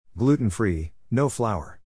Gluten-free, no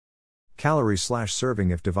flour.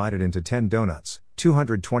 Calories/serving if divided into 10 donuts: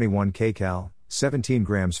 221 kcal, 17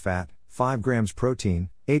 grams fat, 5 grams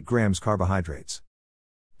protein, 8 grams carbohydrates.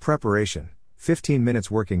 Preparation: 15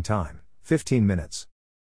 minutes. Working time: 15 minutes.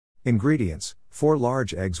 Ingredients: 4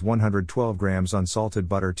 large eggs, 112 grams unsalted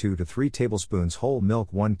butter, 2 to 3 tablespoons whole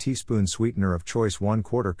milk, 1 teaspoon sweetener of choice,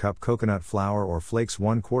 1/4 cup coconut flour or flakes,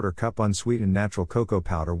 1/4 cup unsweetened natural cocoa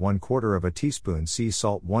powder, 1/4 teaspoon sea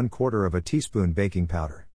salt, 1/4 teaspoon baking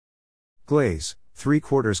powder. Glaze: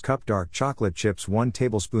 3/4 cup dark chocolate chips, 1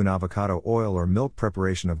 tablespoon avocado oil or milk.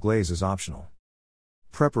 Preparation of glaze is optional.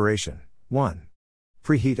 Preparation: 1.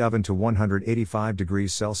 Preheat oven to 185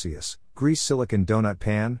 degrees Celsius, grease silicone donut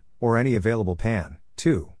pan, or any available pan.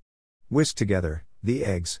 2. Whisk together the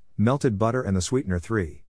eggs, melted butter and the sweetener.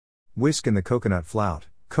 3. Whisk in the coconut flout,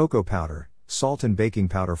 cocoa powder, salt and baking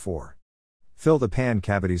powder. 4. Fill the pan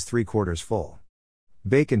cavities 3/4 full.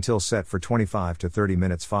 Bake until set for 25 to 30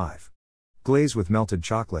 minutes. 5. Glaze with melted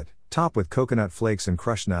chocolate, top with coconut flakes and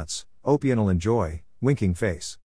crushed nuts. Optional. Enjoy. Winking face.